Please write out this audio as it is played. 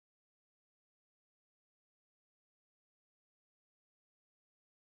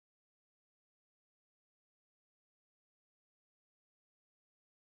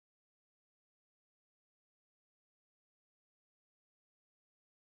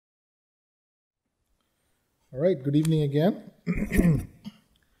All right, good evening again.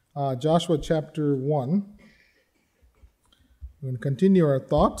 Joshua chapter 1. We're going to continue our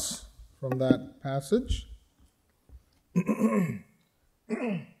thoughts from that passage.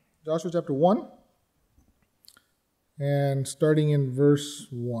 Joshua chapter 1, and starting in verse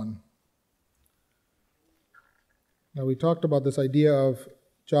 1. Now, we talked about this idea of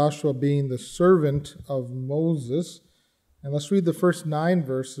Joshua being the servant of Moses, and let's read the first 9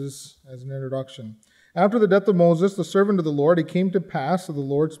 verses as an introduction. After the death of Moses, the servant of the Lord, it came to pass that the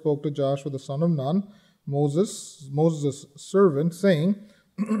Lord spoke to Joshua the son of Nun, Moses' servant, saying,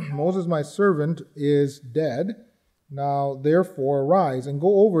 Moses, my servant, is dead. Now therefore arise and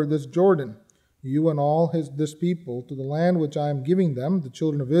go over this Jordan, you and all this people, to the land which I am giving them, the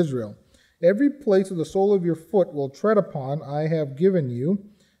children of Israel. Every place that the sole of your foot will tread upon, I have given you,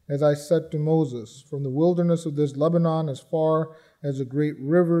 as I said to Moses, from the wilderness of this Lebanon as far as the great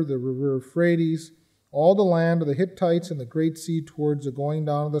river, the river Euphrates, all the land of the Hittites and the great sea towards the going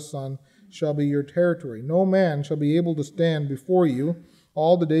down of the sun shall be your territory. No man shall be able to stand before you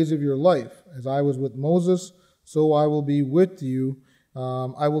all the days of your life. As I was with Moses, so I will be with you.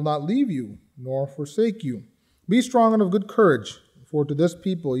 I will not leave you, nor forsake you. Be strong and of good courage, for to this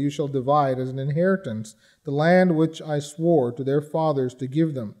people you shall divide as an inheritance the land which I swore to their fathers to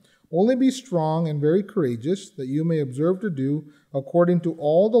give them. Only be strong and very courageous, that you may observe to do according to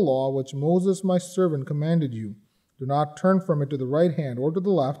all the law which Moses my servant commanded you. Do not turn from it to the right hand or to the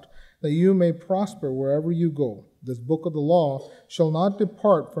left, that you may prosper wherever you go. This book of the law shall not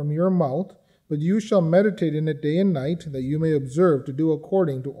depart from your mouth, but you shall meditate in it day and night, that you may observe to do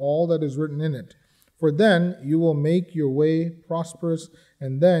according to all that is written in it. For then you will make your way prosperous,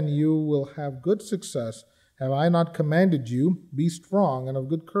 and then you will have good success. Have I not commanded you? Be strong and of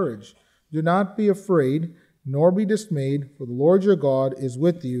good courage. Do not be afraid, nor be dismayed, for the Lord your God is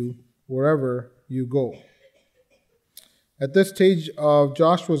with you wherever you go. At this stage of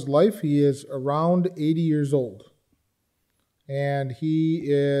Joshua's life, he is around 80 years old. And he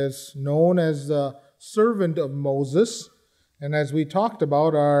is known as the servant of Moses. And as we talked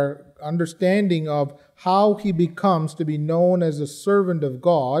about, our understanding of how he becomes to be known as a servant of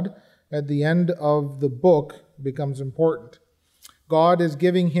God at the end of the book becomes important. God is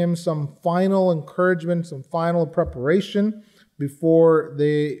giving him some final encouragement, some final preparation before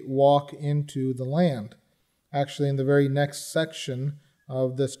they walk into the land. Actually, in the very next section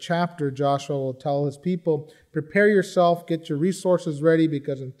of this chapter, Joshua will tell his people, prepare yourself, get your resources ready,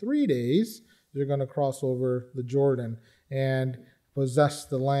 because in 3 days, you're going to cross over the Jordan and possess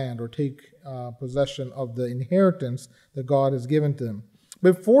the land or take possession of the inheritance that God has given to them.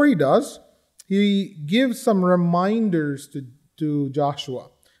 Before he does, he gives some reminders to Joshua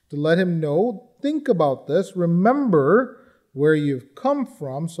to let him know, think about this, remember where you've come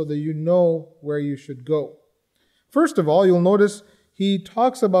from so that you know where you should go. First of all, you'll notice he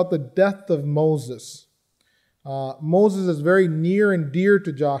talks about the death of Moses. Moses is very near and dear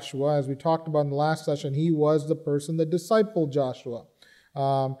to Joshua. As we talked about in the last session, he was the person that discipled Joshua.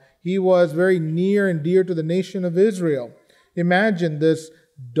 He was very near and dear to the nation of Israel. Imagine this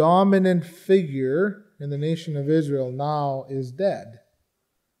dominant figure in the nation of Israel now is dead.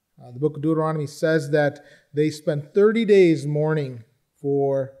 The book of Deuteronomy says that they spent 30 days mourning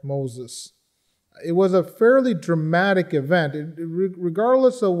for Moses. It was a fairly dramatic event.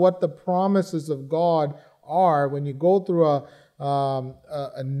 Regardless of what the promises of God are, when you go through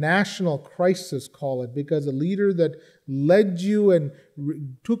a national crisis, call it, because a leader that led you and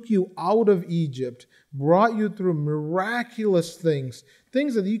took you out of Egypt, brought you through miraculous things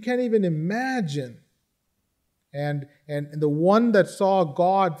that you can't even imagine. And the one that saw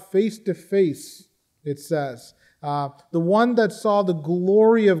God face to face, it says, the one that saw the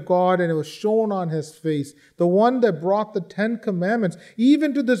glory of God and it was shown on his face, the one that brought the 10 Commandments.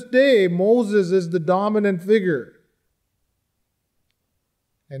 Even to this day, Moses is the dominant figure.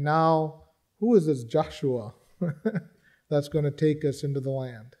 And now, who is this Joshua that's going to take us into the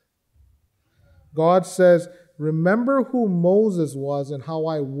land? God says, remember who Moses was and how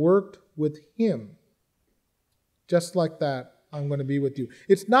I worked with him. Just like that, I'm going to be with you.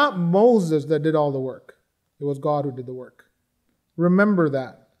 It's not Moses that did all the work. It was God who did the work. Remember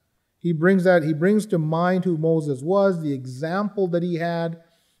that. He brings to mind who Moses was, the example that he had,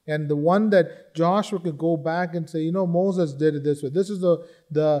 and the one that Joshua could go back and say, Moses did it this way. This is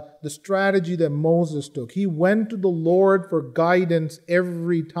the strategy that Moses took. He went to the Lord for guidance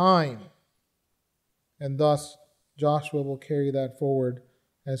every time. And thus, Joshua will carry that forward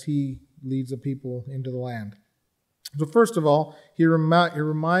as he leads the people into the land. So first of all, he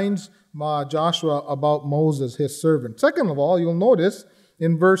reminds Joshua about Moses, his servant. Second of all, you'll notice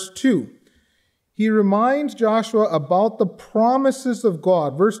in verse 2, he reminds Joshua about the promises of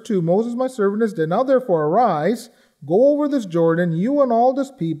God. Verse 2, Moses my servant is dead. Now therefore arise, go over this Jordan, you and all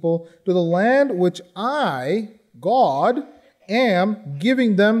this people, to the land which I, God, am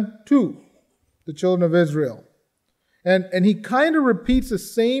giving them to the children of Israel. And he kind of repeats the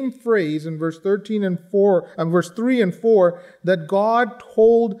same phrase in verse 13 and 4, and verse 3 and 4 that God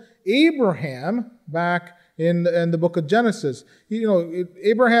told Abraham back in the book of Genesis.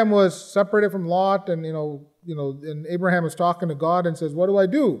 Abraham was separated from Lot, and and Abraham is talking to God and says, "What do I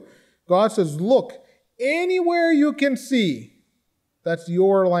do?" God says, "Look, anywhere you can see, that's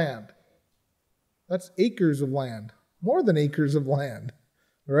your land." That's acres of land, more than acres of land,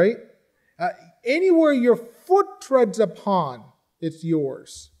 right? Anywhere your foot treads upon, it's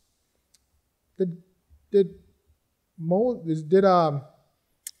yours. Did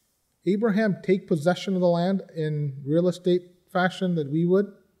Abraham take possession of the land in real estate fashion that we would?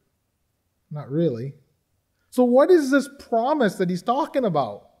 Not really. So what is this promise that he's talking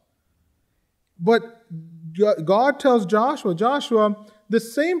about? But God tells Joshua, the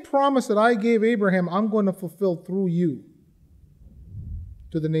same promise that I gave Abraham, I'm going to fulfill through you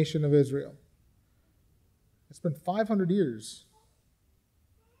to the nation of Israel. It's been 500 years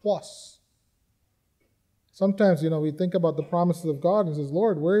plus. Sometimes, we think about the promises of God and says,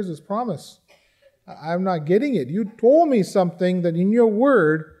 Lord, where is this promise? I'm not getting it. You told me something that in your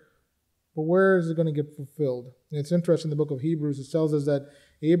word, but where is it going to get fulfilled? And it's interesting, in the book of Hebrews, it tells us that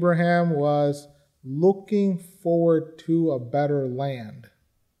Abraham was looking forward to a better land.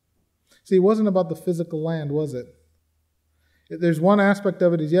 See, it wasn't about the physical land, was it? There's one aspect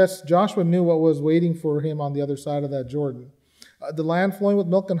of it is, yes, Joshua knew what was waiting for him on the other side of that Jordan. The land flowing with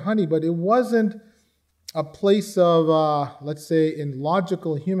milk and honey, but it wasn't a place of, let's say, in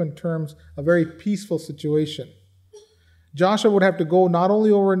logical human terms, a very peaceful situation. Joshua would have to go not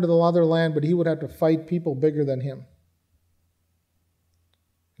only over into the other land, but he would have to fight people bigger than him.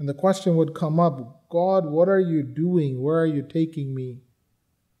 And the question would come up, God, what are you doing? Where are you taking me?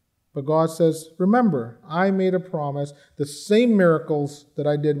 But God says, remember, I made a promise. The same miracles that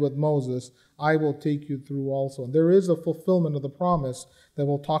I did with Moses, I will take you through also. And there is a fulfillment of the promise that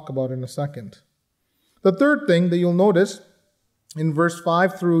we'll talk about in a second. The third thing that you'll notice in verse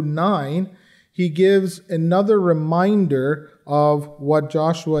 5 through 9, he gives another reminder of what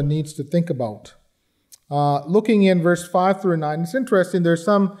Joshua needs to think about. Looking in verse 5 through 9, it's interesting. There's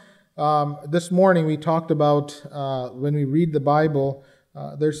some, this morning we talked about when we read the Bible,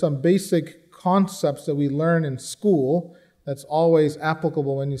 there's some basic concepts that we learn in school that's always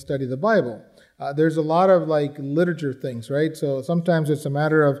applicable when you study the Bible. There's a lot of literature things, right? So sometimes it's a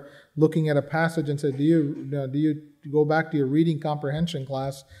matter of looking at a passage and say, do you go back to your reading comprehension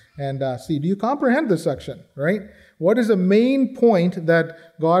class and see, do you comprehend this section, right? What is the main point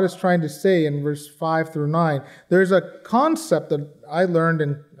that God is trying to say in verse 5 through 9? There's a concept that I learned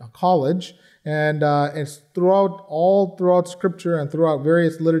in college, and it's throughout Scripture and throughout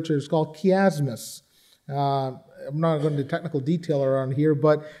various literature. It's called chiasmus. I'm not going into technical detail around here,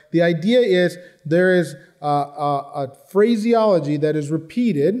 but the idea is there is a phraseology that is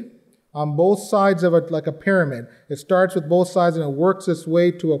repeated on both sides of it like a pyramid. It starts with both sides and it works its way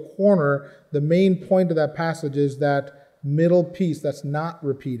to a corner. The main point of that passage is that middle piece that's not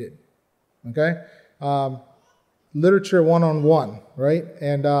repeated. Okay? Literature 101, right?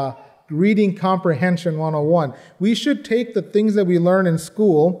 And reading comprehension 101. We should take the things that we learn in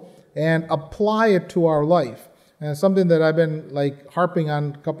school and apply it to our life. And it's something that I've been harping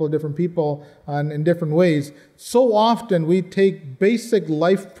on a couple of different people in different ways. So often we take basic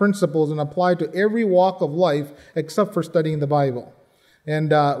life principles and apply to every walk of life except for studying the Bible.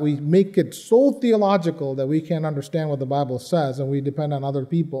 And we make it so theological that we can't understand what the Bible says and we depend on other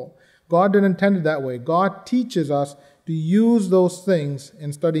people. God didn't intend it that way. God teaches us to use those things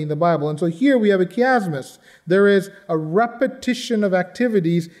in studying the Bible. And so here we have a chiasmus. There is a repetition of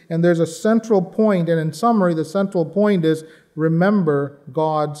activities, and there's a central point. And in summary, the central point is remember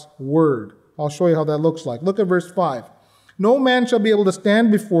God's word. I'll show you how that looks like. Look at verse 5. No man shall be able to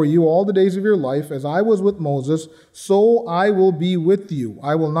stand before you all the days of your life. As I was with Moses, so I will be with you.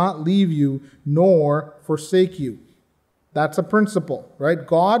 I will not leave you nor forsake you. That's a principle, right?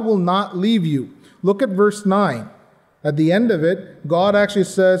 God will not leave you. Look at verse 9. At the end of it, God actually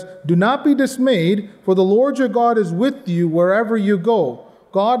says, do not be dismayed, for the Lord your God is with you wherever you go.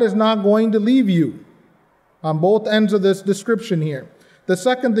 God is not going to leave you. On both ends of this description here. The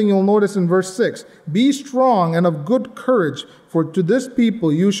second thing you'll notice in verse 6, be strong and of good courage, for to this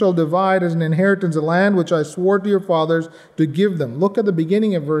people you shall divide as an inheritance the land which I swore to your fathers to give them. Look at the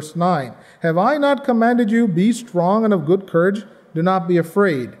beginning of verse 9. Have I not commanded you, be strong and of good courage? Do not be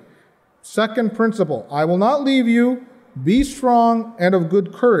afraid. Second principle, I will not leave you. Be strong and of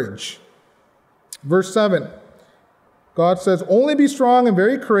good courage. Verse 7, God says, only be strong and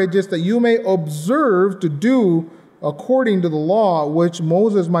very courageous, that you may observe to do according to the law which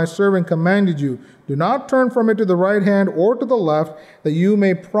Moses my servant commanded you. Do not turn from it to the right hand or to the left, that you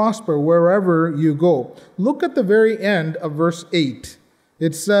may prosper wherever you go. Look at the very end of verse 8.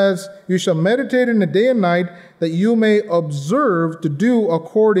 It says, you shall meditate in the day and night, that you may observe to do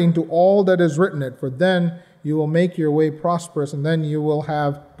according to all that is written in it. For then you will make your way prosperous, and then you will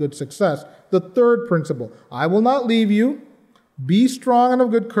have good success. The third principle, I will not leave you. Be strong and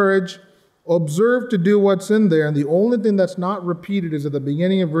of good courage. Observe to do what's in there. And the only thing that's not repeated is at the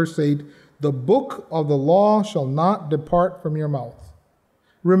beginning of verse 8, the book of the law shall not depart from your mouth.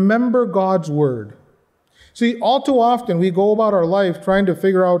 Remember God's word. See, all too often we go about our life trying to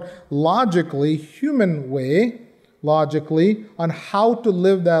figure out logically, human way, logically, on how to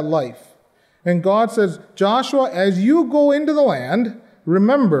live that life. And God says, Joshua, as you go into the land,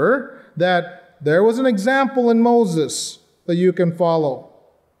 remember that there was an example in Moses that you can follow.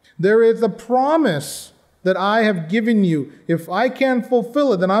 There is a promise that I have given you. If I can't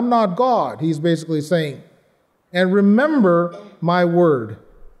fulfill it, then I'm not God, he's basically saying. And remember my word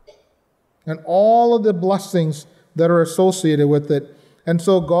and all of the blessings that are associated with it. And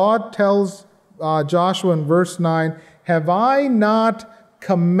so God tells Joshua in verse 9, have I not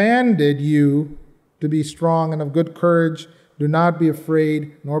commanded you to be strong and of good courage? Do not be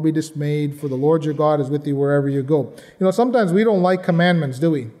afraid, nor be dismayed, for the Lord your God is with you wherever you go. You know, sometimes we don't like commandments, do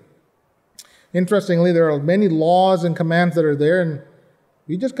we? Interestingly, there are many laws and commands that are there, and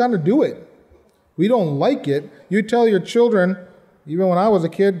we just kind of do it. We don't like it. You tell your children, even when I was a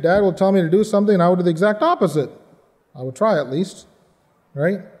kid, Dad will tell me to do something, and I would do the exact opposite. I would try at least,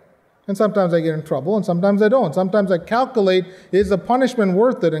 right? And sometimes I get in trouble, and sometimes I don't. Sometimes I calculate, is the punishment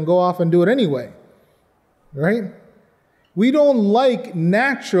worth it, and go off and do it anyway, right? We don't like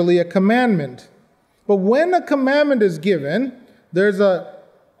naturally a commandment. But when a commandment is given, there's a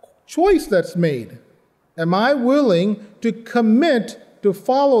choice that's made. Am I willing to commit to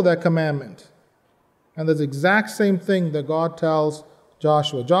follow that commandment? And that's the exact same thing that God tells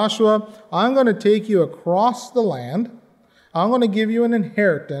Joshua. Joshua, I'm going to take you across the land. I'm going to give you an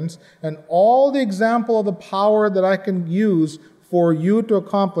inheritance, and all the example of the power that I can use for you to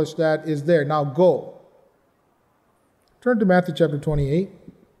accomplish that is there. Now go. Turn to Matthew chapter 28.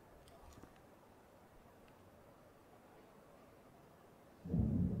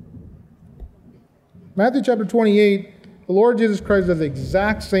 Matthew chapter 28, the Lord Jesus Christ does the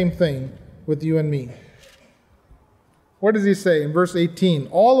exact same thing with you and me. What does he say in verse 18?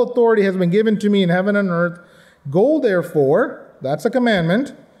 All authority has been given to me in heaven and earth. Go therefore, that's a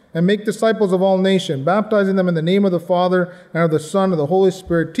commandment, and make disciples of all nations, baptizing them in the name of the Father and of the Son and of the Holy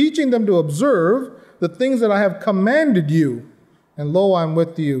Spirit, teaching them to observe the things that I have commanded you. And lo, I'm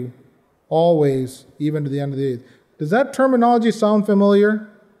with you always, even to the end of the age. Does that terminology sound familiar?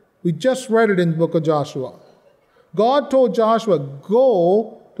 We just read it in the book of Joshua. God told Joshua,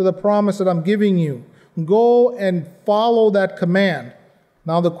 go to the promise that I'm giving you. Go and follow that command.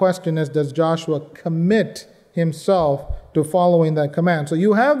 Now the question is, does Joshua commit himself to following that command? So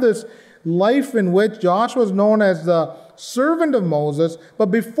you have this life in which Joshua is known as the servant of Moses,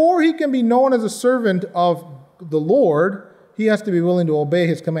 but before he can be known as a servant of the Lord, he has to be willing to obey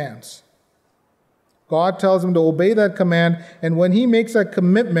his commands. God tells him to obey that command, and when he makes that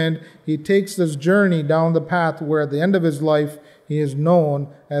commitment, he takes this journey down the path where at the end of his life, he is known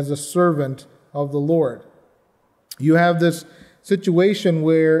as a servant of the Lord. You have this situation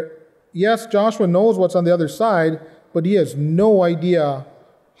where, yes, Joshua knows what's on the other side, but he has no idea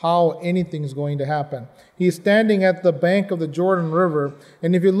how anything is going to happen. He's standing at the bank of the Jordan River,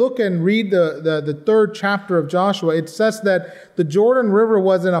 and if you look and read the third chapter of Joshua, it says that the Jordan River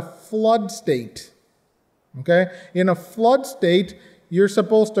was in a flood state. Okay? In a flood state, you're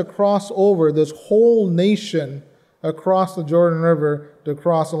supposed to cross over this whole nation across the Jordan River to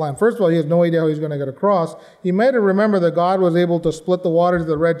cross the land. First of all, he has no idea how he's going to get across. He might have remembered that God was able to split the waters of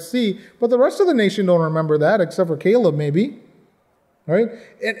the Red Sea, but the rest of the nation don't remember that, except for Caleb maybe. All right?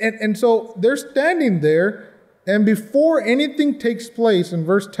 And so they're standing there, and before anything takes place, in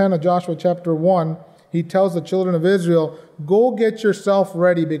verse 10 of Joshua chapter 1, he tells the children of Israel, go get yourself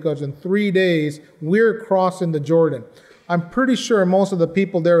ready, because in 3 days we're crossing the Jordan. I'm pretty sure most of the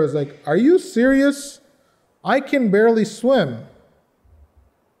people there is like, are you serious? I can barely swim.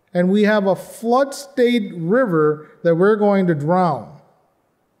 And we have a flood state river that we're going to drown.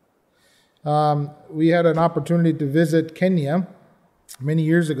 We had an opportunity to visit Kenya many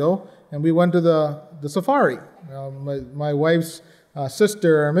years ago, and we went to the safari. My wife's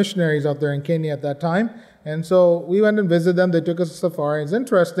sister or missionaries out there in Kenya at that time. And so we went and visited them. They took us to safari. It's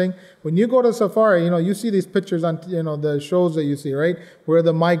interesting. When you go to safari, you see these pictures on, the shows that you see, right? Where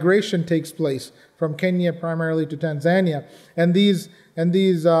the migration takes place from Kenya primarily to Tanzania. And these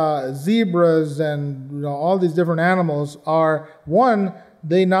zebras and all these different animals are, one,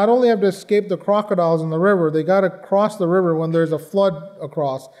 they not only have to escape the crocodiles in the river, they got to cross the river when there's a flood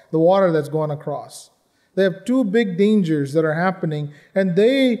across, the water that's going across. They have two big dangers that are happening, and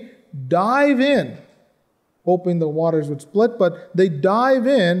they dive in, hoping the waters would split, but they dive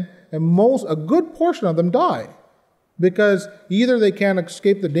in, and a good portion of them die, because either they can't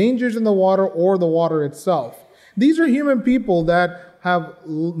escape the dangers in the water or the water itself. These are human people that have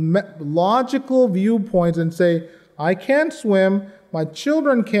logical viewpoints and say, I can't swim, my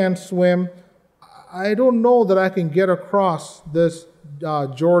children can't swim, I don't know that I can get across this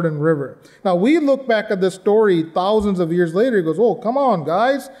Jordan River. Now, we look back at this story thousands of years later, he goes, oh, come on,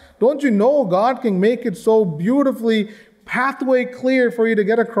 guys. Don't you know God can make it so beautifully pathway clear for you to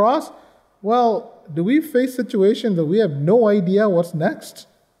get across? Well, do we face situations that we have no idea what's next?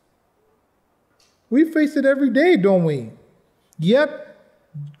 We face it every day, don't we? Yet,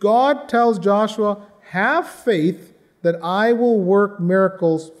 God tells Joshua, have faith that I will work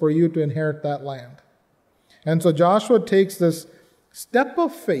miracles for you to inherit that land. And so Joshua takes this step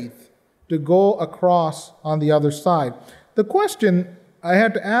of faith to go across on the other side. The question I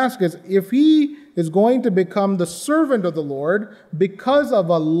had to ask is, if he is going to become the servant of the Lord because of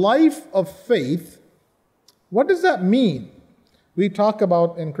a life of faith, what does that mean? We talk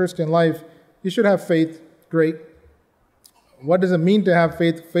about in Christian life, you should have faith. Great. What does it mean to have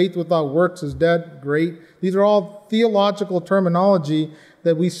faith? Faith without works is dead. Great. These are all theological terminology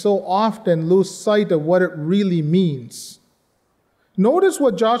that we so often lose sight of what it really means. Notice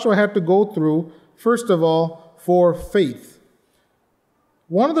what Joshua had to go through, first of all, for faith.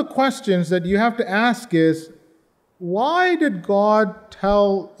 One of the questions that you have to ask is, why did God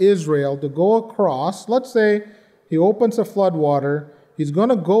tell Israel to go across? Let's say he opens a floodwater, he's going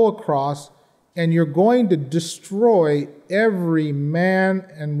to go across, and you're going to destroy every man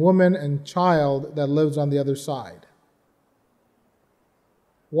and woman and child that lives on the other side.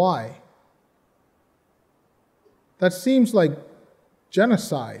 Why? That seems like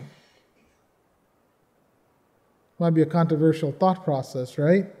genocide. Might be a controversial thought process,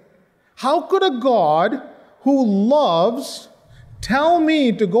 right? How could a God who loves tell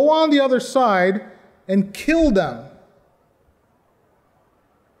me to go on the other side and kill them?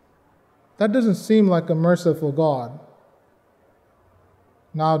 That doesn't seem like a merciful God.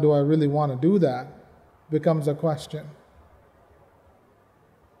 Now, do I really want to do that? Becomes a question.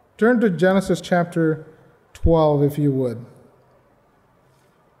 Turn to Genesis chapter 12, if you would.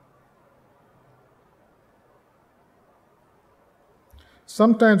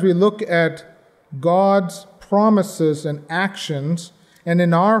 Sometimes we look at God's promises and actions, and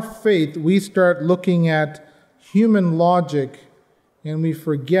in our faith, we start looking at human logic, and we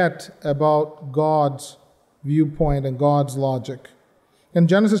forget about God's viewpoint and God's logic. In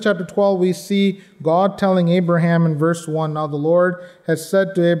Genesis chapter 12, we see God telling Abraham in verse 1, now the Lord has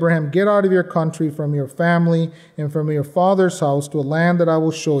said to Abraham, get out of your country, from your family, and from your father's house to a land that I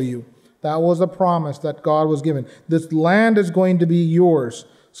will show you. That was a promise that God was given. This land is going to be yours.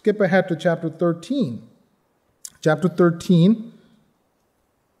 Skip ahead to chapter 13. Chapter 13,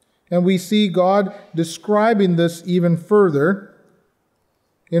 and we see God describing this even further.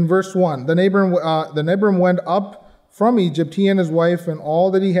 In verse 1, then Abram went up from Egypt, he and his wife and all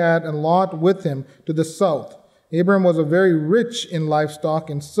that he had, and Lot with him to the south. Abram was very rich in livestock,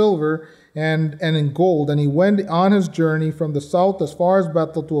 in silver, and in gold. And he went on his journey from the south as far as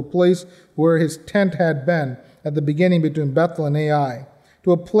Bethel, to a place where his tent had been, at the beginning between Bethel and Ai,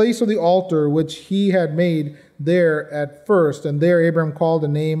 to a place of the altar which he had made there at first. And there Abram called the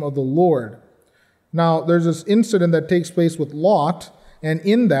name of the Lord. Now, there's this incident that takes place with Lot, and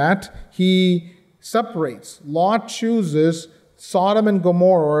in that, he separates. Lot chooses Sodom and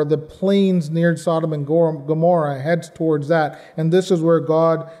Gomorrah, or the plains near Sodom and Gomorrah, heads towards that. And this is where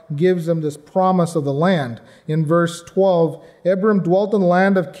God gives them this promise of the land. In verse 12, Abram dwelt in the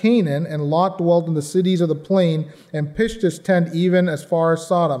land of Canaan, and Lot dwelt in the cities of the plain, and pitched his tent even as far as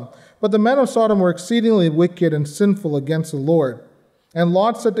Sodom. But the men of Sodom were exceedingly wicked and sinful against the Lord. And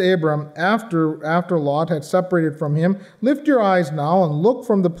Lot said to Abram, after Lot had separated from him, lift your eyes now and look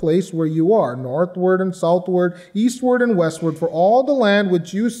from the place where you are, northward and southward, eastward and westward, for all the land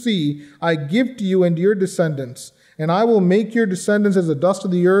which you see I give to you and to your descendants. And I will make your descendants as the dust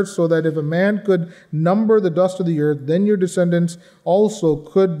of the earth, so that if a man could number the dust of the earth, then your descendants also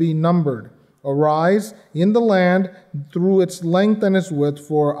could be numbered. Arise in the land through its length and its width,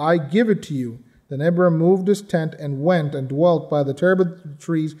 for I give it to you. Then Abram moved his tent and went and dwelt by the terebinth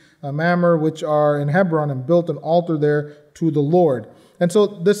trees, Mamre, which are in Hebron, and built an altar there to the Lord. And so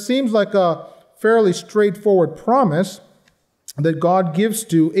this seems like a fairly straightforward promise that God gives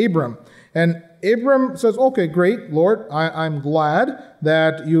to Abram. And Abram says, okay, great, Lord, I'm glad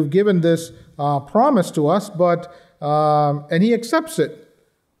that you've given this promise to us, and he accepts it.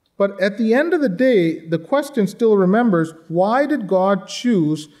 But at the end of the day, the question still remembers, why did God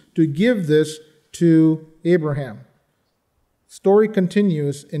choose to give this to Abraham? Story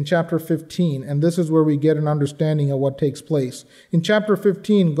continues in chapter 15, and this is where we get an understanding of what takes place. In chapter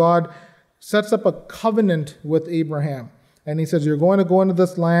 15, God sets up a covenant with Abraham, and he says, you're going to go into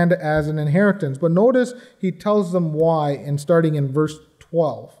this land as an inheritance. But notice he tells them why, and starting in verse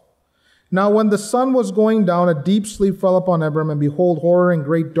 12. Now when the sun was going down, a deep sleep fell upon Abram, and behold, horror and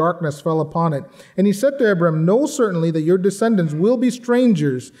great darkness fell upon it. And he said to Abram, know certainly that your descendants will be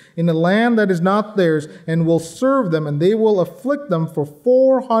strangers in a land that is not theirs, and will serve them, and they will afflict them for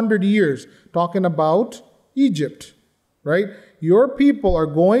 400 years. Talking about Egypt, right? Your people are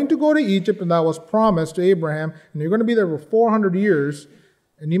going to go to Egypt, and that was promised to Abraham, and you're going to be there for 400 years.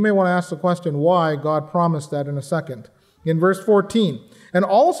 And you may want to ask the question why God promised that in a second. In verse 14, and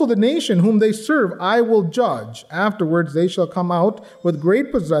also the nation whom they serve I will judge. Afterwards they shall come out with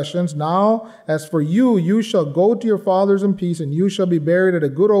great possessions. Now as for you, you shall go to your fathers in peace, and you shall be buried at a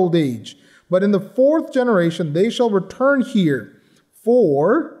good old age. But in the 4th generation they shall return here.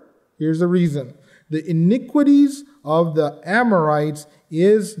 For, here's the reason, the iniquities of the Amorites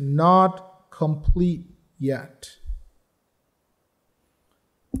is not complete yet.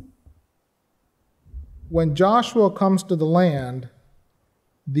 When Joshua comes to the land,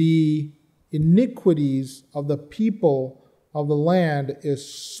 the iniquities of the people of the land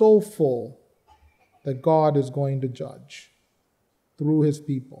is so full that God is going to judge through his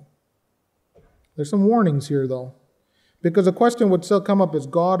people. There's some warnings here, though, because the question would still come up, is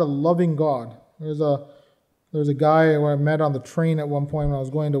God a loving God? There's a guy who I met on the train at one point when I was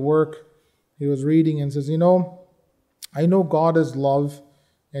going to work. He was reading and says, I know God is love,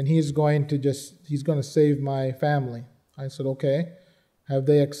 and he's going to save my family. I said, okay. Have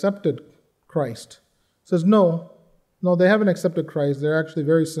they accepted Christ? He says, no, they haven't accepted Christ. They're actually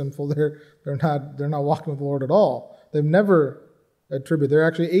very sinful. They're not walking with the Lord at all. They've never attributed. They're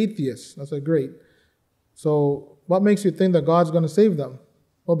actually atheists. I said, great. So what makes you think that God's going to save them?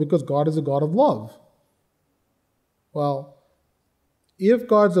 Well, because God is a God of love. Well, if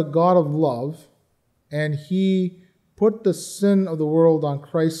God's a God of love, and he put the sin of the world on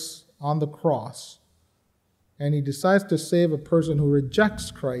Christ on the cross, and he decides to save a person who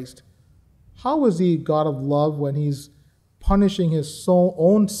rejects Christ, how is he God of love when he's punishing his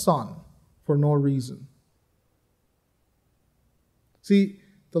own son for no reason? See,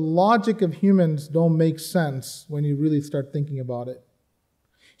 the logic of humans don't make sense when you really start thinking about it.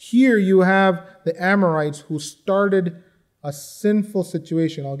 Here you have the Amorites who started a sinful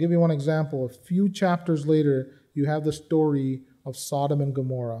situation. I'll give you one example. A few chapters later, you have the story of Sodom and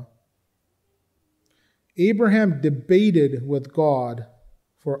Gomorrah. Abraham debated with God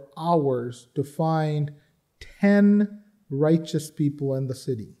for hours to find 10 righteous people in the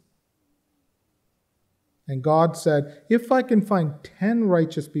city. And God said, if I can find 10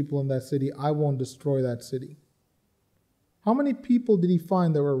 righteous people in that city, I won't destroy that city. How many people did he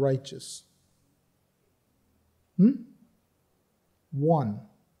find that were righteous? 1.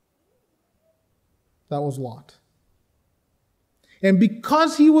 That was Lot. And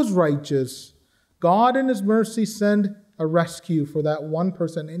because he was righteous, God in his mercy sent a rescue for that one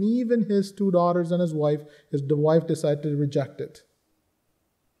person, and even his 2 daughters and his wife decided to reject it.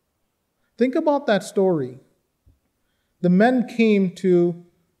 Think about that story. The men came to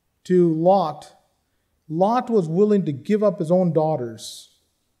Lot. Lot was willing to give up his own daughters.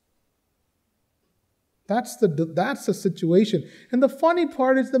 That's the situation. And the funny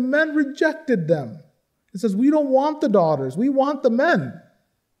part is the men rejected them. It says, we don't want the daughters, we want the men.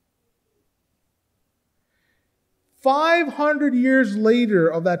 500 years later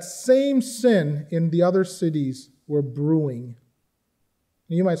of that same sin in the other cities were brewing.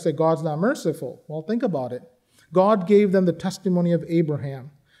 And you might say, God's not merciful. Well, think about it. God gave them the testimony of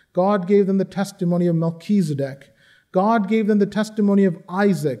Abraham. God gave them the testimony of Melchizedek. God gave them the testimony of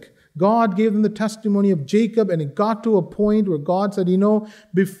Isaac. God gave them the testimony of Jacob, and it got to a point where God said,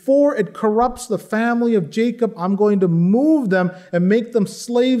 before it corrupts the family of Jacob, I'm going to move them and make them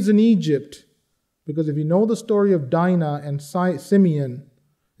slaves in Egypt. Because if you know the story of Dinah and Simeon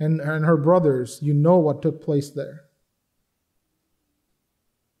and her brothers, you know what took place there.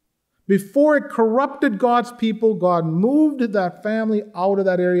 Before it corrupted God's people, God moved that family out of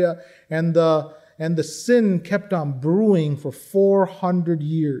that area, and the sin kept on brewing for 400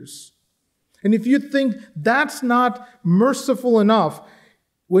 years. And if you think that's not merciful enough,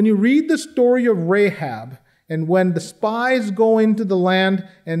 when you read the story of Rahab, and when the spies go into the land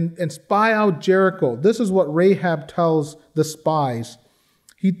and spy out Jericho, this is what Rahab tells the spies.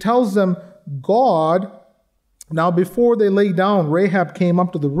 He tells them, now before they lay down, Rahab came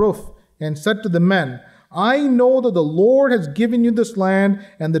up to the roof and said to the men, I know that the Lord has given you this land,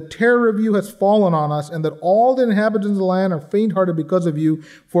 and the terror of you has fallen on us, and that all the inhabitants of the land are faint-hearted because of you.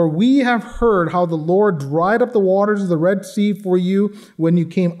 For we have heard how the Lord dried up the waters of the Red Sea for you when you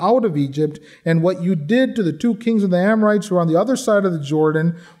came out of Egypt, and what you did to the 2 kings of the Amorites who were on the other side of the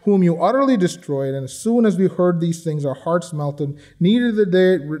Jordan, whom you utterly destroyed. And as soon as we heard these things, our hearts melted. Neither did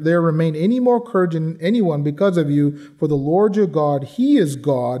there remain any more courage in anyone because of you, for the Lord your God, He is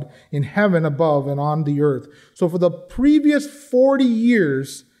God in heaven above and on the earth. So for the previous 40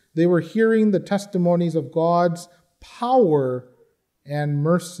 years, they were hearing the testimonies of God's power and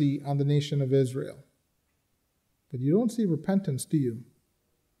mercy on the nation of Israel. But you don't see repentance, do you?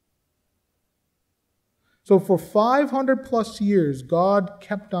 So for 500 plus years, God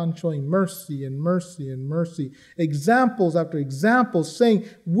kept on showing mercy and mercy and mercy, examples after examples, saying,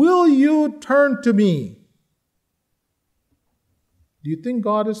 will you turn to me? Do you think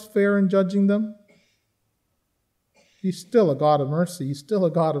God is fair in judging them? He's still a God of mercy. He's still a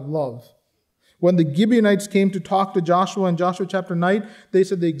God of love. When the Gibeonites came to talk to Joshua in Joshua chapter 9, they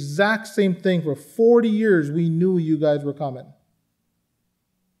said the exact same thing. For 40 years, we knew you guys were coming.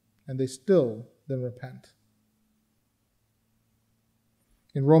 And they still didn't repent.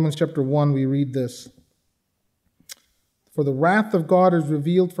 In Romans chapter 1, we read this. For the wrath of God is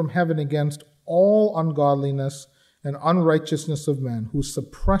revealed from heaven against all ungodliness and unrighteousness of men, who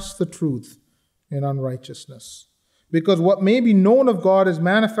suppress the truth in unrighteousness. Because what may be known of God is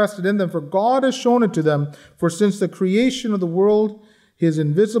manifested in them, for God has shown it to them. For since the creation of the world, His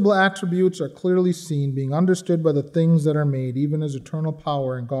invisible attributes are clearly seen, being understood by the things that are made, even His eternal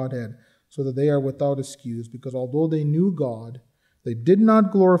power and Godhead, so that they are without excuse. Because although they knew God, they did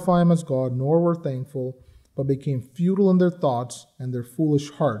not glorify Him as God, nor were thankful, but became futile in their thoughts, and their foolish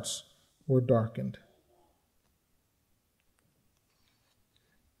hearts were darkened.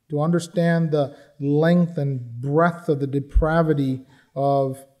 To understand the length and breadth of the depravity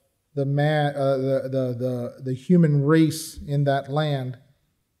of the human race in that land,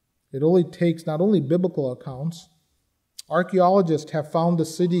 it only takes not only biblical accounts. Archaeologists have found the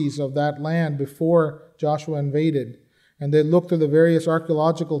cities of that land before Joshua invaded, and they looked at the various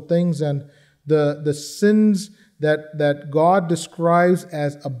archaeological things, and the sins that God describes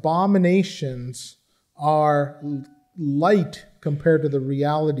as abominations are light compared to the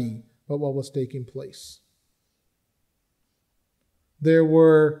reality of what was taking place. There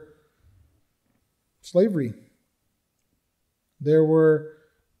were slavery. There were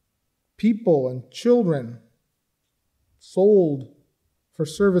people and children sold for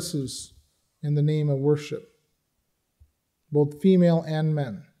services in the name of worship, both female and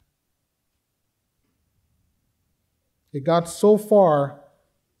men. It got so far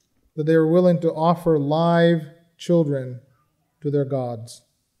that they were willing to offer live children to their gods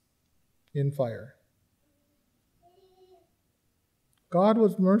in fire. God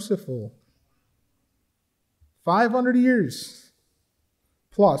was merciful. 500 years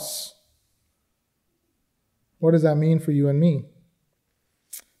plus. What does that mean for you and me?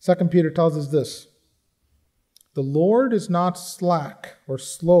 2 Peter tells us this. The Lord is not slack or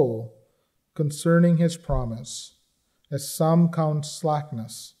slow concerning His promise, as some count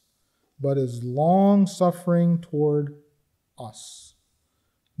slackness, but is long-suffering toward us,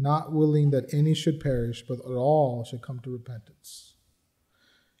 not willing that any should perish, but that all should come to repentance.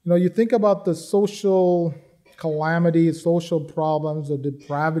 You think about the social calamity, social problems, the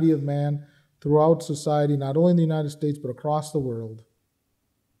depravity of man throughout society, not only in the United States, but across the world.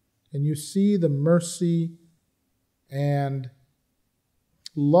 And you see the mercy and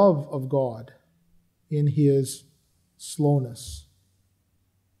love of God in His slowness.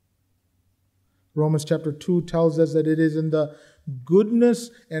 Romans chapter 2 tells us that it is in the goodness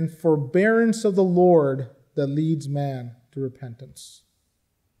and forbearance of the Lord that leads man to repentance.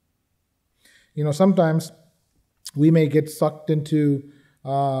 Sometimes we may get sucked into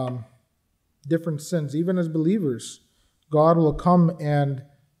different sins. Even as believers, God will come and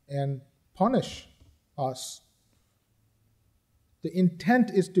punish us. The intent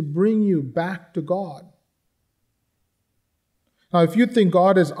is to bring you back to God. Now, if you think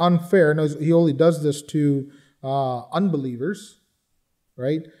God is unfair, and He only does this to unbelievers,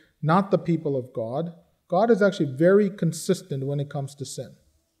 right? not the people of God. God is actually very consistent when it comes to sin.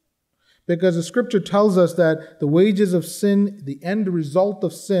 Because the scripture tells us that the wages of sin, the end result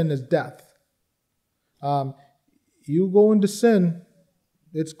of sin is death. You go into sin,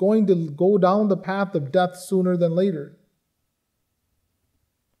 it's going to go down the path of death sooner than later.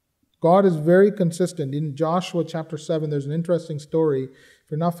 God is very consistent. In Joshua chapter 7, there's an interesting story.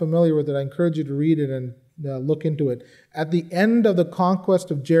 If you're not familiar with it, I encourage you to read it and look into it. At the end of the conquest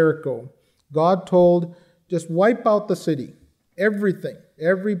of Jericho, God told, just wipe out the city. Everything.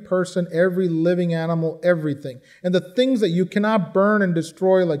 Every person, every living animal, everything. And the things that you cannot burn and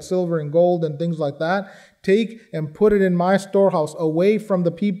destroy, like silver and gold and things like that, take and put it in my storehouse away from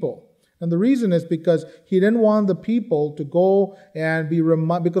the people. And the reason is because he didn't want the people to go and be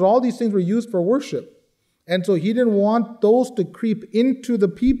reminded, because all these things were used for worship. And so he didn't want those to creep into the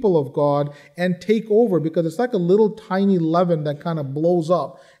people of God and take over, because it's like a little tiny leaven that kind of blows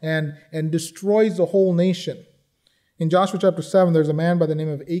up and destroys the whole nation. In Joshua chapter 7, there's a man by the name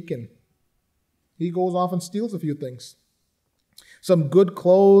of Achan. He goes off and steals a few things. Some good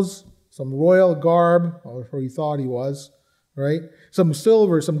clothes, some royal garb, or he thought he was, right? Some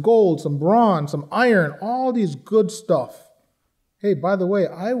silver, some gold, some bronze, some iron, all these good stuff. Hey, by the way,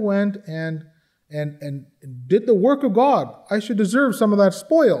 I went and did the work of God. I should deserve some of that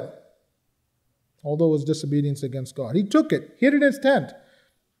spoil. Although it was disobedience against God. He took it, hid it in his tent.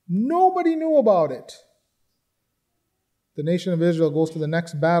 Nobody knew about it. The nation of Israel goes to the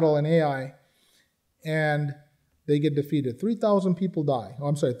next battle in Ai, and they get defeated. 3,000 people die.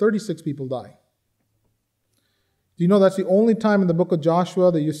 36 people die. Do you know that's the only time in the book of Joshua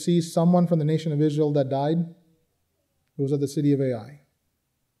that you see someone from the nation of Israel that died? It was at the city of Ai.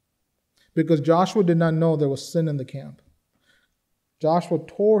 Because Joshua did not know there was sin in the camp. Joshua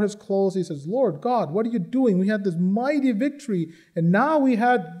tore his clothes. He says, Lord God, what are you doing? We had this mighty victory, and now we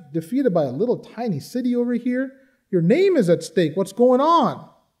had defeated by a little tiny city over here. Your name is at stake. What's going on?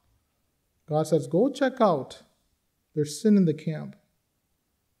 God says, go check out. There's sin in the camp.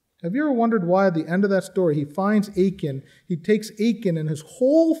 Have you ever wondered why at the end of that story he finds Achan, he takes Achan and his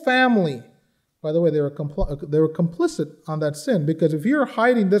whole family. By the way, they were complicit on that sin, because if you're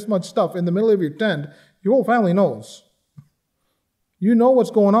hiding this much stuff in the middle of your tent, your whole family knows. You know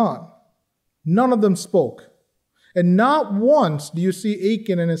what's going on. None of them spoke. And not once do you see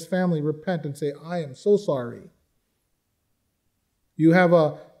Achan and his family repent and say, I am so sorry. You have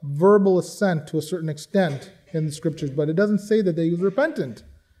a verbal assent to a certain extent in the scriptures, but it doesn't say that they were repentant.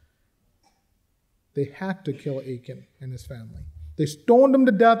 They had to kill Achan and his family. They stoned him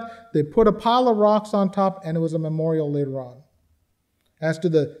to death. They put a pile of rocks on top, and it was a memorial later on. As to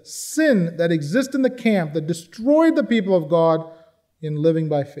the sin that exists in the camp that destroyed the people of God in living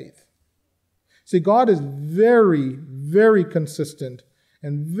by faith. See, God is very, very consistent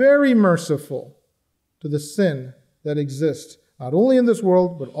and very merciful to the sin that exists, not only in this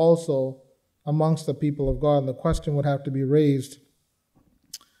world, but also amongst the people of God. And the question would have to be raised,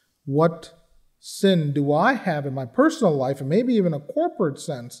 what sin do I have in my personal life, and maybe even a corporate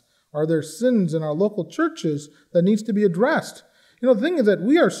sense? Are there sins in our local churches that needs to be addressed? You know, the thing is that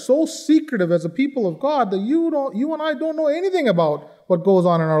we are so secretive as a people of God that you and I don't know anything about what goes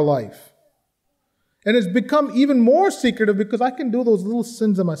on in our life. And it's become even more secretive because I can do those little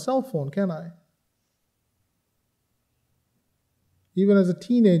sins on my cell phone, can't I? Even as a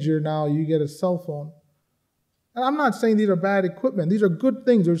teenager now, you get a cell phone. And I'm not saying these are bad equipment. These are good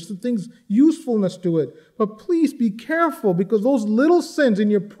things. There's some things, usefulness to it. But please be careful, because those little sins in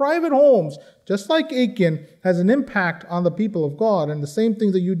your private homes, just like Achan, has an impact on the people of God. And the same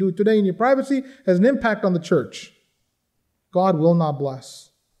things that you do today in your privacy has an impact on the church. God will not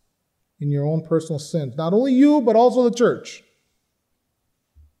bless in your own personal sins. Not only you, but also the church.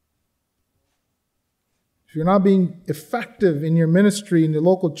 If you're not being effective in your ministry in your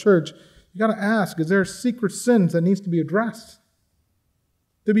local church, you got to ask, is there secret sins that needs to be addressed?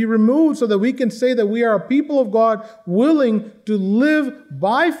 To be removed so that we can say that we are a people of God willing to live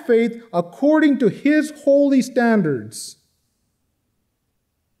by faith according to His holy standards.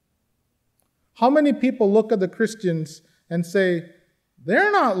 How many people look at the Christians and say,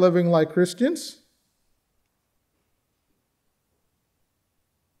 they're not living like Christians?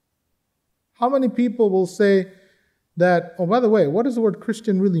 How many people will say that, oh, by the way, what does the word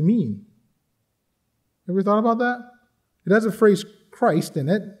Christian really mean? Ever thought about that? It has a phrase Christ in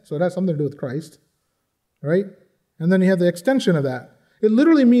it, so it has something to do with Christ, right? And then you have the extension of that. It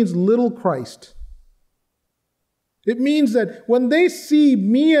literally means little Christ. It means that when they see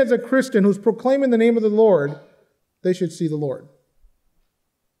me as a Christian who's proclaiming the name of the Lord, they should see the Lord.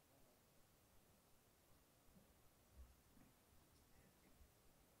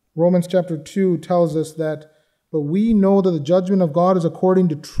 Romans chapter 2 tells us that, but we know that the judgment of God is according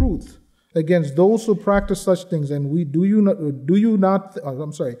to truth against those who practice such things. And do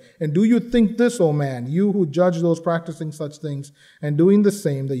you think this, O man, you who judge those practicing such things and doing the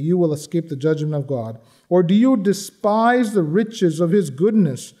same, that you will escape the judgment of God? Or do you despise the riches of his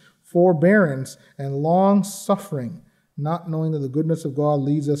goodness, forbearance, and long suffering, not knowing that the goodness of God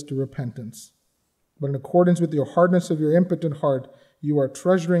leads us to repentance? But in accordance with your hardness of your impotent heart, you are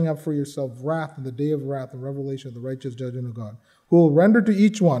treasuring up for yourself wrath in the day of wrath and revelation of the righteous judgment of God, who will render to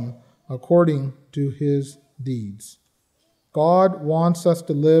each one according to his deeds. God wants us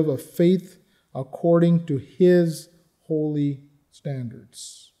to live a faith according to his holy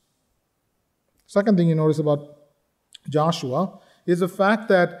standards. Second thing you notice about Joshua is the fact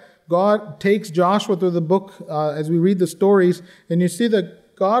that God takes Joshua through the book as we read the stories, and you see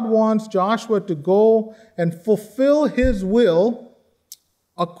that God wants Joshua to go and fulfill his will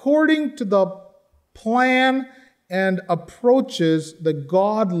according to the plan and approaches that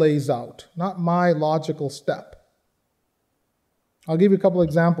God lays out, not my logical step. I'll give you a couple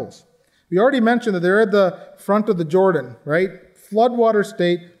examples. We already mentioned that they're at the front of the Jordan, right? Floodwater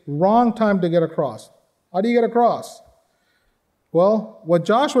state, wrong time to get across. How do you get across? Well, what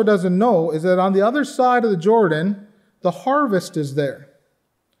Joshua doesn't know is that on the other side of the Jordan, the harvest is there.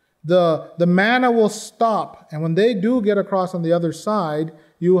 The manna will stop, and when they do get across on the other side,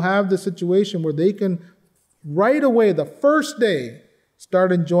 you have the situation where they can right away, the first day,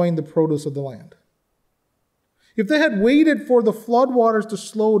 start enjoying the produce of the land. If they had waited for the floodwaters to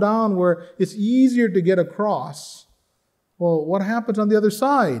slow down where it's easier to get across, well, what happens on the other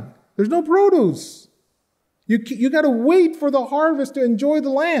side? There's no produce. You got to wait for the harvest to enjoy the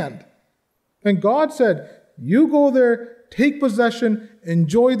land. And God said, you go there, take possession,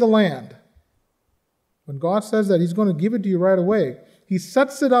 enjoy the land. When God says that, he's going to give it to you right away. He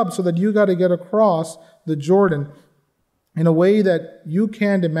sets it up so that you got to get across the Jordan in a way that you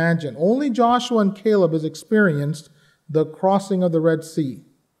can't imagine. Only Joshua and Caleb has experienced the crossing of the Red Sea.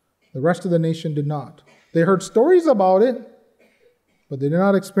 The rest of the nation did not. They heard stories about it, but they did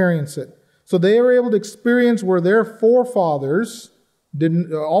not experience it. So they were able to experience where their forefathers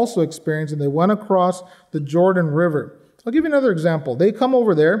didn't also experience, and they went across the Jordan River. I'll give you another example. They come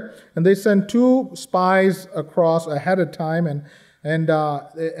over there, and they send 2 spies across ahead of time,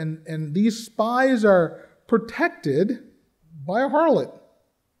 and these spies are protected by a harlot,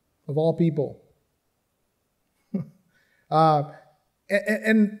 of all people.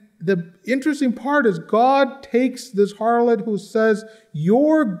 And the interesting part is God takes this harlot who says,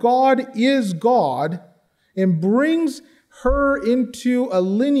 your God is God, and brings her into a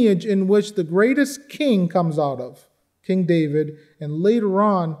lineage in which the greatest king comes out of, King David, and later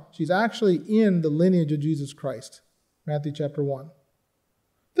on, she's actually in the lineage of Jesus Christ. Matthew chapter 1.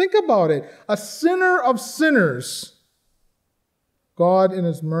 Think about it. A sinner of sinners, God in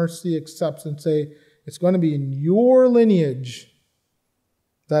his mercy accepts and say, it's going to be in your lineage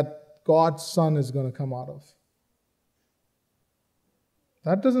that God's Son is going to come out of.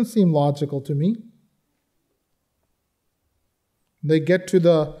 That doesn't seem logical to me. They get to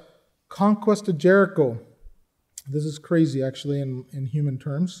the conquest of Jericho. This is crazy, actually, in human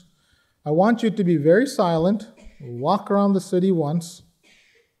terms. I want you to be very silent, walk around the city once,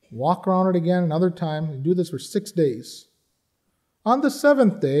 walk around it again another time, and do this for 6 days. On the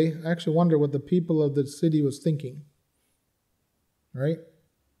 7th day, I actually wonder what the people of the city was thinking. Right?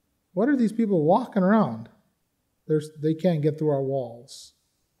 What are these people walking around? They can't get through our walls.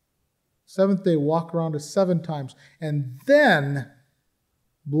 7th day, walk around it 7 times, and then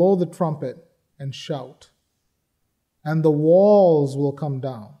blow the trumpet and shout. And the walls will come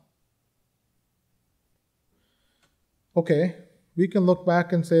down. Okay, we can look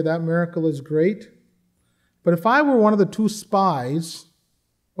back and say that miracle is great. But if I were one of the 2 spies,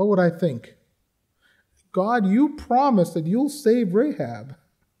 what would I think? God, you promised that you'll save Rahab.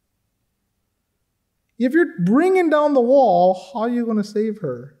 If you're bringing down the wall, how are you going to save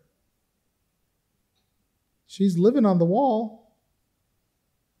her? She's living on the wall.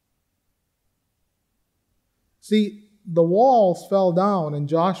 See, the walls fell down, and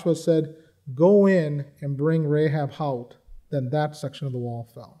Joshua said, go in and bring Rahab out. Then that section of the wall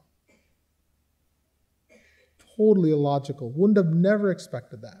fell. Totally illogical. Wouldn't have never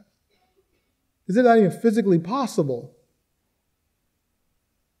expected that. Is it not even physically possible?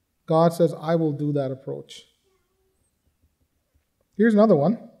 God says, I will do that approach. Here's another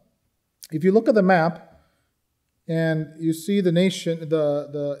one. If you look at the map and you see the nation,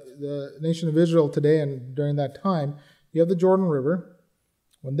 the nation of Israel today and during that time, you have the Jordan River.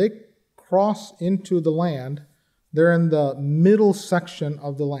 When they cross into the land, They're in the middle section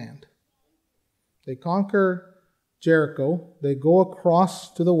of the land. They conquer Jericho. They go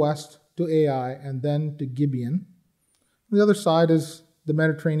across to the west to Ai and then to Gibeon. The other side is the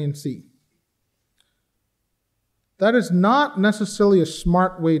Mediterranean Sea. That is not necessarily a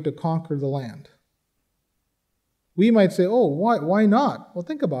smart way to conquer the land. We might say, oh, why not? Well,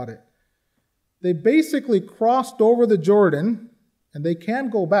 think about it. They basically crossed over the Jordan, and they can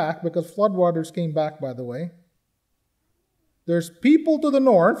go back because floodwaters came back, by the way. There's people to the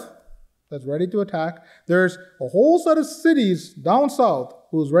north that's ready to attack. There's a whole set of cities down south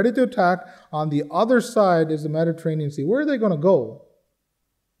who's ready to attack. On the other side is the Mediterranean Sea. Where are they going to go?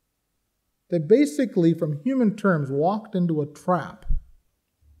 They basically, from human terms, walked into a trap.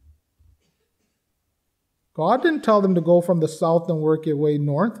 God didn't tell them to go from the south and work your way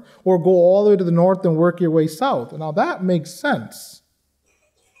north, or go all the way to the north and work your way south. Now that makes sense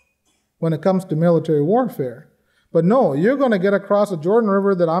when it comes to military warfare. But no, you're going to get across the Jordan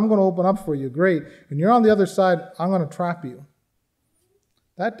River that I'm going to open up for you. Great. And you're on the other side, I'm going to trap you.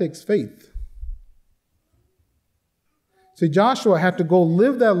 That takes faith. See, Joshua had to go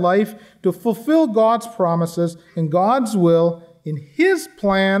live that life to fulfill God's promises and God's will in his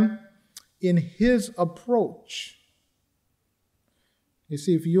plan, in his approach. You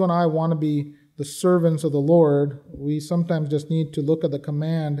see, if you and I want to be the servants of the Lord, we sometimes just need to look at the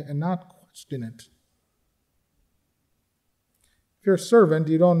command and not question it. If you're a servant,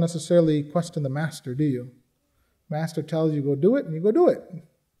 you don't necessarily question the master, do you? Master tells you go do it, and you go do it.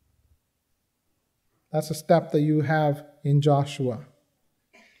 That's a step that you have in Joshua.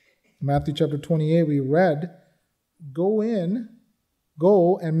 In Matthew chapter 28, we read, go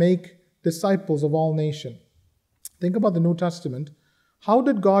and make disciples of all nations. Think about the New Testament. How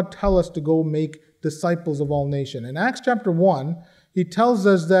did God tell us to go make disciples of all nations? In Acts chapter 1, he tells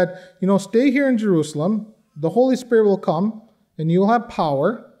us that, stay here in Jerusalem, the Holy Spirit will come, and you'll have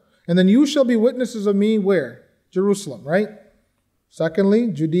power, and then you shall be witnesses of me where? Jerusalem, right?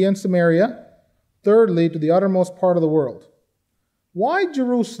 Secondly, Judea and Samaria. Thirdly, to the uttermost part of the world. Why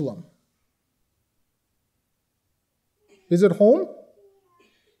Jerusalem? Is it home?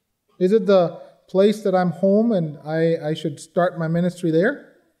 Is it the place that I'm home and I should start my ministry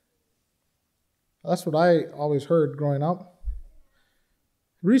there? That's what I always heard growing up.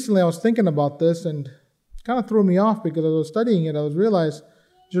 Recently I was thinking about this and it kind of threw me off because as I was studying it, I realized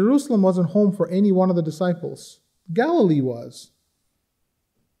Jerusalem wasn't home for any one of the disciples. Galilee was.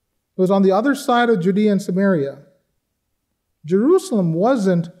 It was on the other side of Judea and Samaria. Jerusalem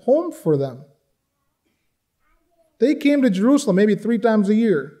wasn't home for them. They came to Jerusalem maybe 3 times a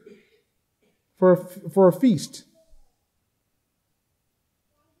year for a feast.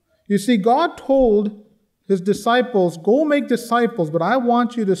 You see, God told his disciples, go make disciples, but I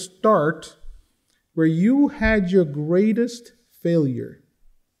want you to start where you had your greatest failure.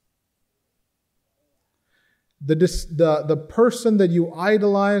 The person that you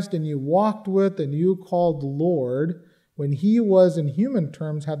idolized and you walked with and you called Lord, when he was, in human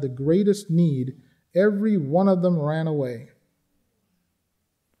terms, had the greatest need, every one of them ran away.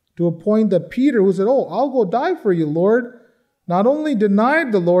 To a point that Peter, who said, I'll go die for you, Lord, not only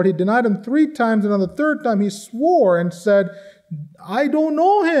denied the Lord, he denied him 3 times, and on the 3rd time he swore and said, I don't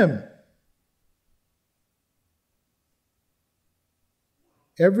know him.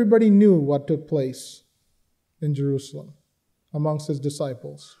 Everybody knew what took place in Jerusalem amongst his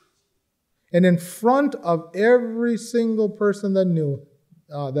disciples. And in front of every single person that knew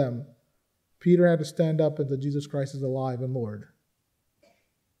them, Peter had to stand up and say, Jesus Christ is alive and Lord.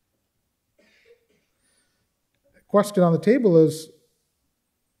 The question on the table is,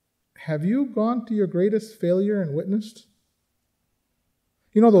 have you gone to your greatest failure and witnessed?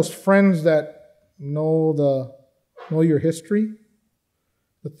 You know those friends that know your history?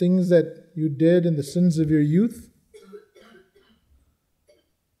 The things that you did and the sins of your youth?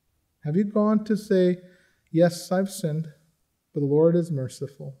 Have you gone to say, yes, I've sinned, but the Lord is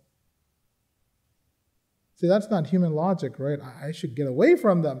merciful? See, that's not human logic, right? I should get away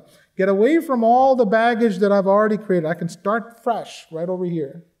from them. Get away from all the baggage that I've already created. I can start fresh right over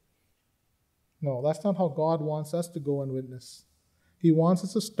here. No, that's not how God wants us to go and witness. He wants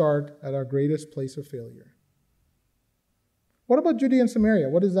us to start at our greatest place of failure. What about Judea and Samaria?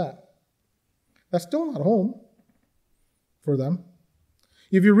 What is that? That's still not home for them.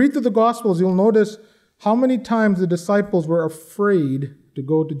 If you read through the Gospels, you'll notice how many times the disciples were afraid to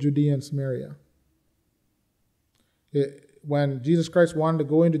go to Judea and Samaria. When Jesus Christ wanted to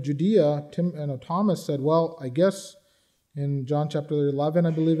go into Judea, Thomas said, well, I guess in John chapter 11,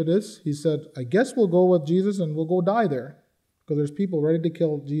 I believe it is, he said, I guess we'll go with Jesus and we'll go die there because there's people ready to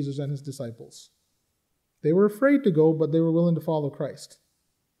kill Jesus and his disciples. They were afraid to go, but they were willing to follow Christ.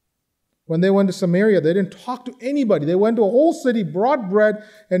 When they went to Samaria, they didn't talk to anybody. They went to a whole city, brought bread,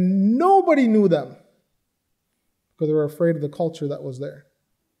 and nobody knew them because they were afraid of the culture that was there.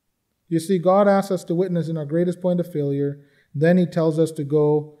 You see, God asks us to witness in our greatest point of failure. Then he tells us to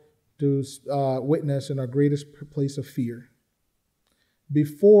go to witness in our greatest place of fear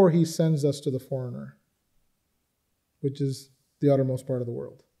before he sends us to the foreigner, which is the uttermost part of the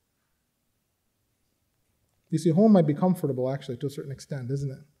world. You see, home might be comfortable, actually, to a certain extent,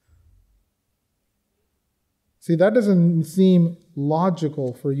 isn't it? See, that doesn't seem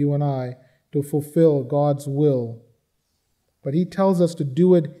logical for you and I to fulfill God's will. But he tells us to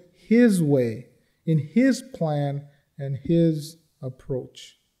do it his way, in his plan and his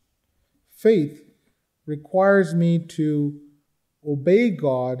approach. Faith requires me to obey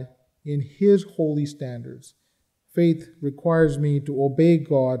God in his holy standards. Faith requires me to obey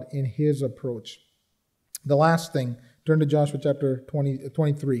God in his approach. The last thing, turn to Joshua chapter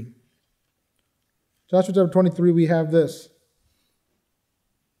 23. Joshua chapter 23, we have this.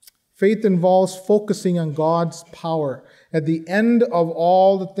 Faith involves focusing on God's power. At the end of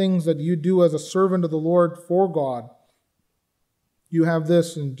all the things that you do as a servant of the Lord for God, you have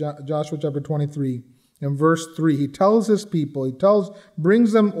this in Joshua chapter 23. In verse 3, he tells his people,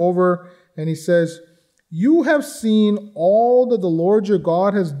 brings them over, and he says, "You have seen all that the Lord your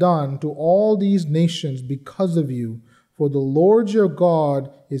God has done to all these nations because of you. For the Lord your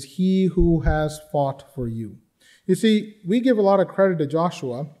God is he who has fought for you." You see, we give a lot of credit to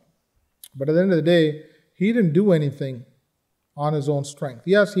Joshua, but at the end of the day, he didn't do anything on his own strength.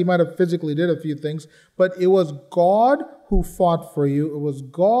 Yes, he might have physically did a few things, but it was God who fought for you. It was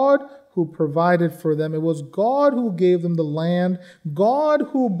God who provided for them. It was God who gave them the land, God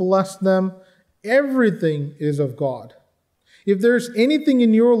who blessed them. Everything is of God. If there's anything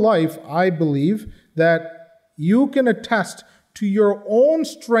in your life, I believe, that you can attest to your own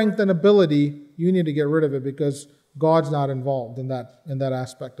strength and ability, you need to get rid of it because God's not involved in that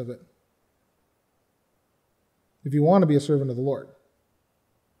aspect of it. If you want to be a servant of the Lord.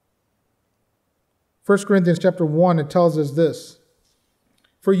 1 Corinthians chapter 1, it tells us this.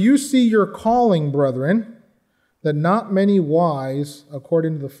 "For you see your calling, brethren, that not many wise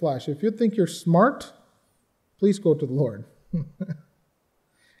according to the flesh." If you think you're smart, please go to the Lord.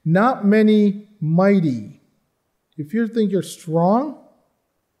 "Not many mighty." If you think you're strong,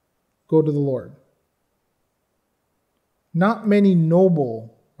 go to the Lord. "Not many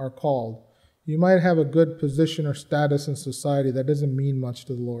noble are called." You might have a good position or status in society. That doesn't mean much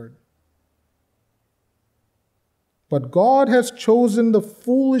to the Lord. "But God has chosen the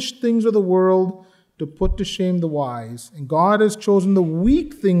foolish things of the world to put to shame the wise. And God has chosen the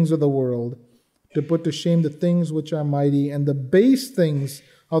weak things of the world to put to shame the things which are mighty, and the base things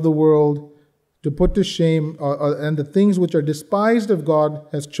of the world to put to shame, and the things which are despised of God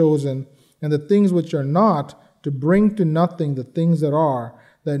has chosen, and the things which are not, to bring to nothing the things that are,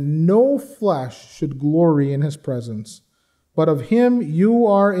 that no flesh should glory in his presence. But of him you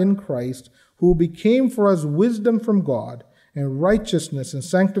are in Christ, who became for us wisdom from God, and righteousness and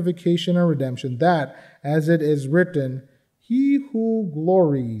sanctification and redemption, that, as it is written, he who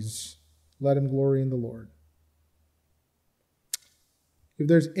glories, let him glory in the Lord." If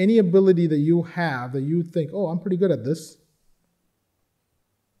there's any ability that you have that you think, "Oh, I'm pretty good at this,"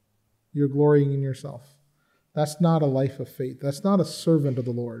 you're glorying in yourself. That's not a life of faith. That's not a servant of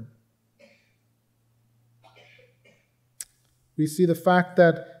the Lord. We see the fact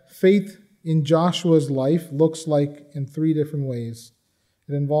that faith in Joshua's life looks like in three different ways.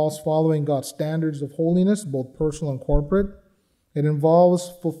 It involves following God's standards of holiness, both personal and corporate. It involves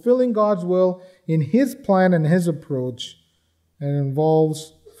fulfilling God's will in his plan and his approach. And it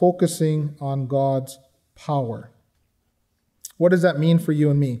involves focusing on God's power. What does that mean for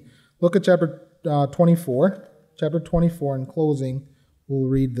you and me? Look at chapter 24. Chapter 24, in closing, we'll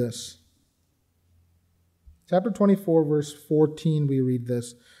read this. Chapter 24, verse 14, we read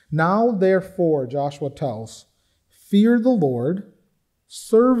this. "Now, therefore," Joshua tells, "fear the Lord,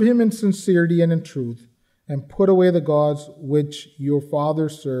 serve him in sincerity and in truth, and put away the gods which your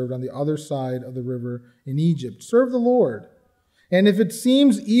fathers served on the other side of the river in Egypt. Serve the Lord. And if it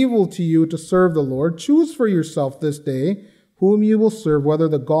seems evil to you to serve the Lord, choose for yourself this day whom you will serve, whether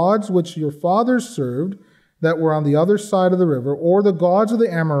the gods which your fathers served that were on the other side of the river, or the gods of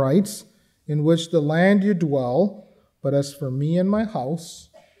the Amorites, in which the land you dwell. But as for me and my house,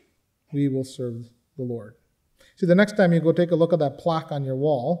 we will serve the Lord." See, the next time you go take a look at that plaque on your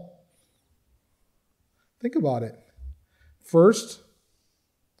wall, think about it. First,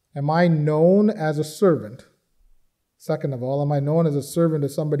 am I known as a servant? Second of all, am I known as a servant of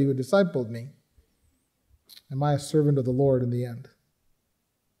somebody who discipled me? Am I a servant of the Lord in the end?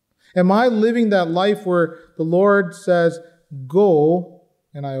 Am I living that life where the Lord says, go,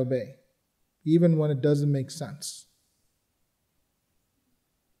 and I obey, even when it doesn't make sense?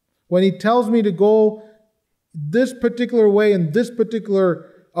 When he tells me to go this particular way and this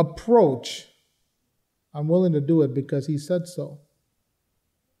particular approach, I'm willing to do it because he said so.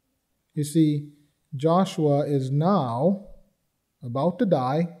 You see, Joshua is now about to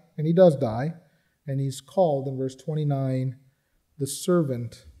die, and he does die, and he's called in verse 29, the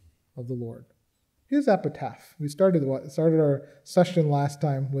servant of the Lord. His epitaph. We started our session last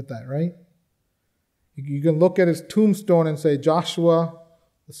time with that, right? You can look at his tombstone and say, Joshua,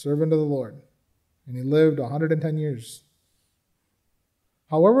 the servant of the Lord. And he lived 110 years.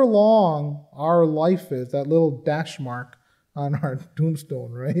 However long our life is, that little dash mark on our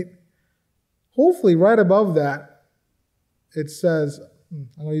tombstone, right? Hopefully right above that, it says, I'm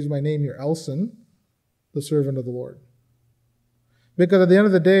going to use my name here, Elson, the servant of the Lord. Because at the end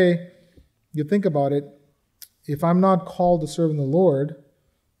of the day, you think about it, if I'm not called to serve the Lord,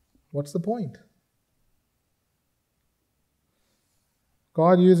 what's the point?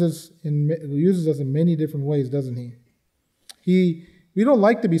 God uses us in many different ways, doesn't he? We don't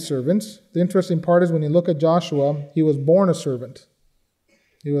like to be servants. The interesting part is when you look at Joshua, he was born a servant.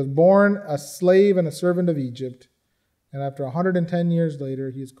 He was born a slave and a servant of Egypt. And after 110 years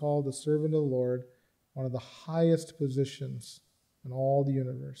later, he is called the servant of the Lord, one of the highest positions in all the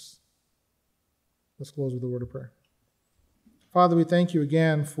universe. Let's close with a word of prayer. Father, we thank you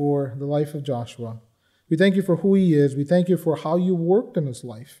again for the life of Joshua. We thank you for who he is. We thank you for how you worked in his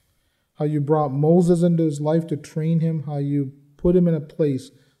life, how you brought Moses into his life to train him, how you put him in a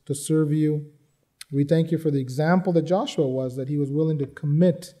place to serve you. We thank you for the example that Joshua was, that he was willing to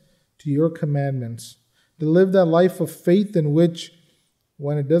commit to your commandments, to live that life of faith in which,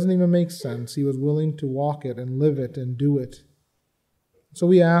 when it doesn't even make sense, he was willing to walk it and live it and do it. So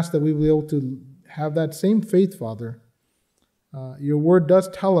we ask that we will be able to have that same faith, Father. Your word does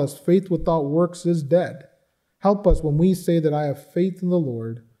tell us faith without works is dead. Help us when we say that I have faith in the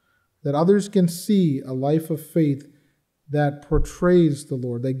Lord, that others can see a life of faith that portrays the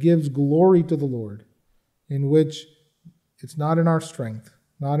Lord, that gives glory to the Lord, in which it's not in our strength,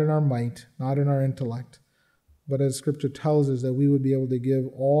 not in our might, not in our intellect, but as Scripture tells us, that we would be able to give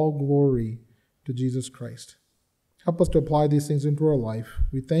all glory to Jesus Christ. Help us to apply these things into our life.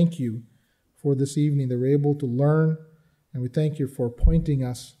 We thank you for this evening that we're able to learn, and we thank you for pointing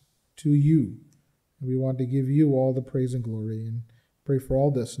us to you. And we want to give you all the praise and glory, and pray for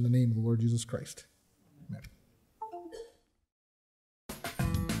all this in the name of the Lord Jesus Christ.